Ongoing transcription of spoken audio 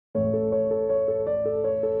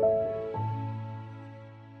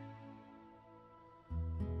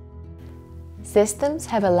Systems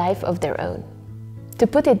have a life of their own. To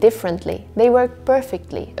put it differently, they work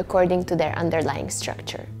perfectly according to their underlying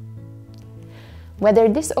structure. Whether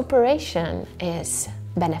this operation is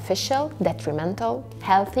beneficial, detrimental,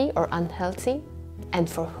 healthy or unhealthy, and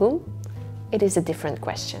for whom, it is a different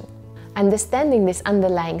question. Understanding this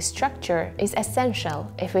underlying structure is essential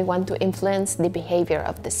if we want to influence the behavior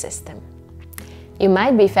of the system. You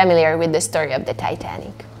might be familiar with the story of the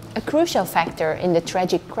Titanic. A crucial factor in the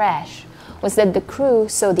tragic crash was that the crew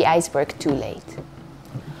saw the iceberg too late.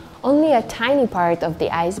 Only a tiny part of the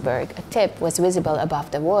iceberg, a tip, was visible above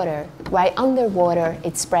the water, while underwater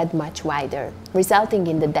it spread much wider, resulting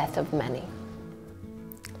in the death of many.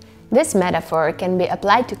 This metaphor can be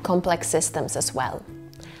applied to complex systems as well.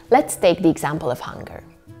 Let's take the example of hunger.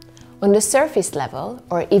 On the surface level,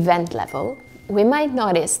 or event level, we might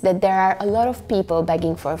notice that there are a lot of people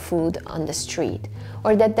begging for food on the street,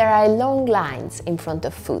 or that there are long lines in front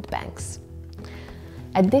of food banks.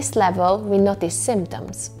 At this level, we notice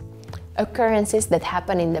symptoms, occurrences that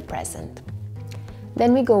happen in the present.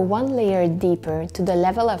 Then we go one layer deeper to the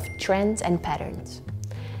level of trends and patterns.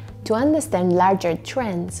 To understand larger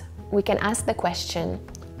trends, we can ask the question,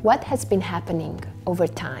 what has been happening over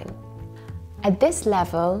time? At this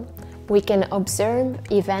level, we can observe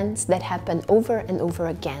events that happen over and over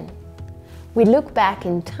again. We look back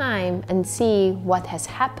in time and see what has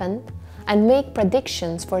happened and make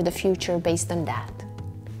predictions for the future based on that.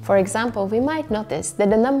 For example, we might notice that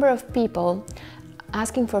the number of people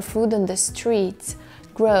asking for food on the streets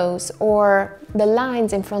grows, or the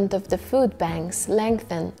lines in front of the food banks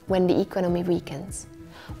lengthen when the economy weakens,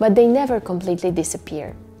 but they never completely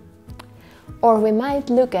disappear. Or we might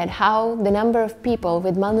look at how the number of people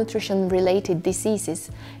with malnutrition-related diseases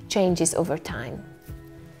changes over time.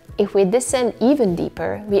 If we descend even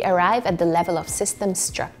deeper, we arrive at the level of system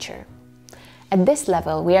structure. At this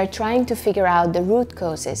level, we are trying to figure out the root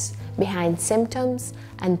causes behind symptoms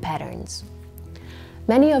and patterns.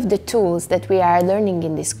 Many of the tools that we are learning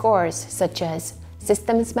in this course, such as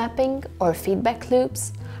systems mapping or feedback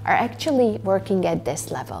loops, are actually working at this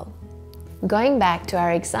level. Going back to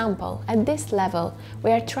our example, at this level,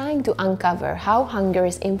 we are trying to uncover how hunger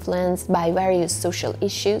is influenced by various social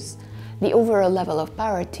issues, the overall level of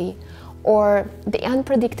poverty, or the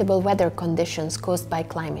unpredictable weather conditions caused by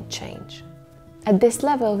climate change. At this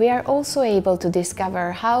level, we are also able to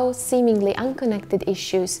discover how seemingly unconnected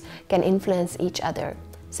issues can influence each other,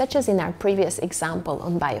 such as in our previous example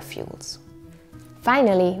on biofuels.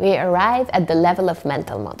 Finally, we arrive at the level of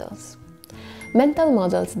mental models. Mental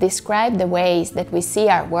models describe the ways that we see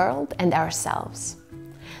our world and ourselves.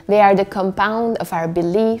 They are the compound of our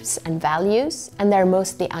beliefs and values, and are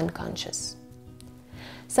mostly unconscious.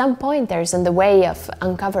 Some pointers on the way of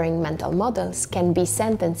uncovering mental models can be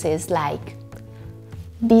sentences like,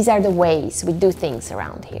 "These are the ways we do things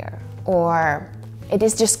around here," or "It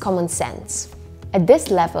is just common sense." At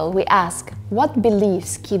this level, we ask, what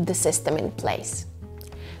beliefs keep the system in place?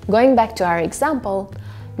 Going back to our example,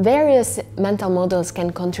 various mental models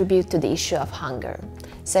can contribute to the issue of hunger,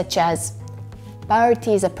 such as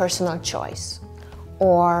poverty is a personal choice,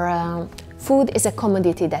 or food is a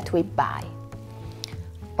commodity that we buy,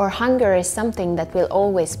 or hunger is something that will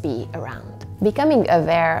always be around. Becoming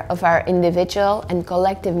aware of our individual and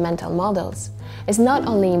collective mental models is not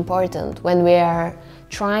only important when we are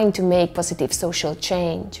trying to make positive social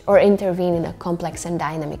change or intervene in a complex and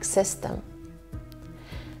dynamic system.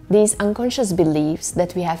 These unconscious beliefs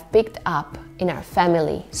that we have picked up in our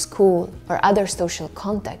family, school, or other social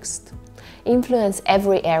context influence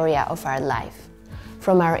every area of our life,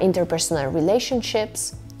 from our interpersonal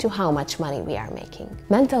relationships to how much money we are making.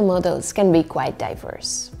 Mental models can be quite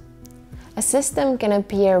diverse. A system can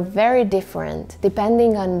appear very different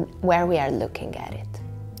depending on where we are looking at it.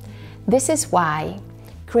 This is why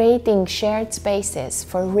creating shared spaces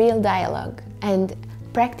for real dialogue and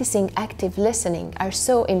practicing active listening are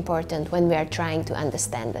so important when we are trying to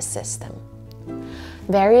understand the system.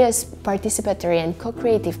 Various participatory and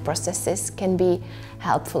co-creative processes can be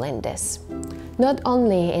helpful in this, not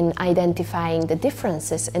only in identifying the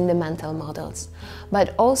differences in the mental models,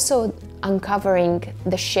 but also uncovering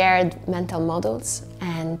the shared mental models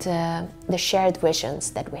and the shared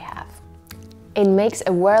visions that we have. It makes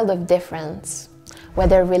a world of difference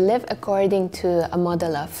whether we live according to a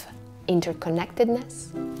model of interconnectedness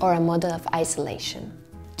or a model of isolation.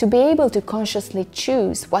 To be able to consciously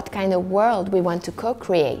choose what kind of world we want to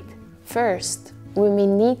co-create, first, we may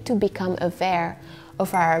need to become aware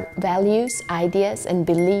of our values, ideas, and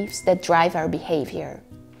beliefs that drive our behavior.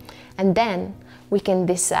 And then we can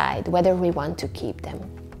decide whether we want to keep them.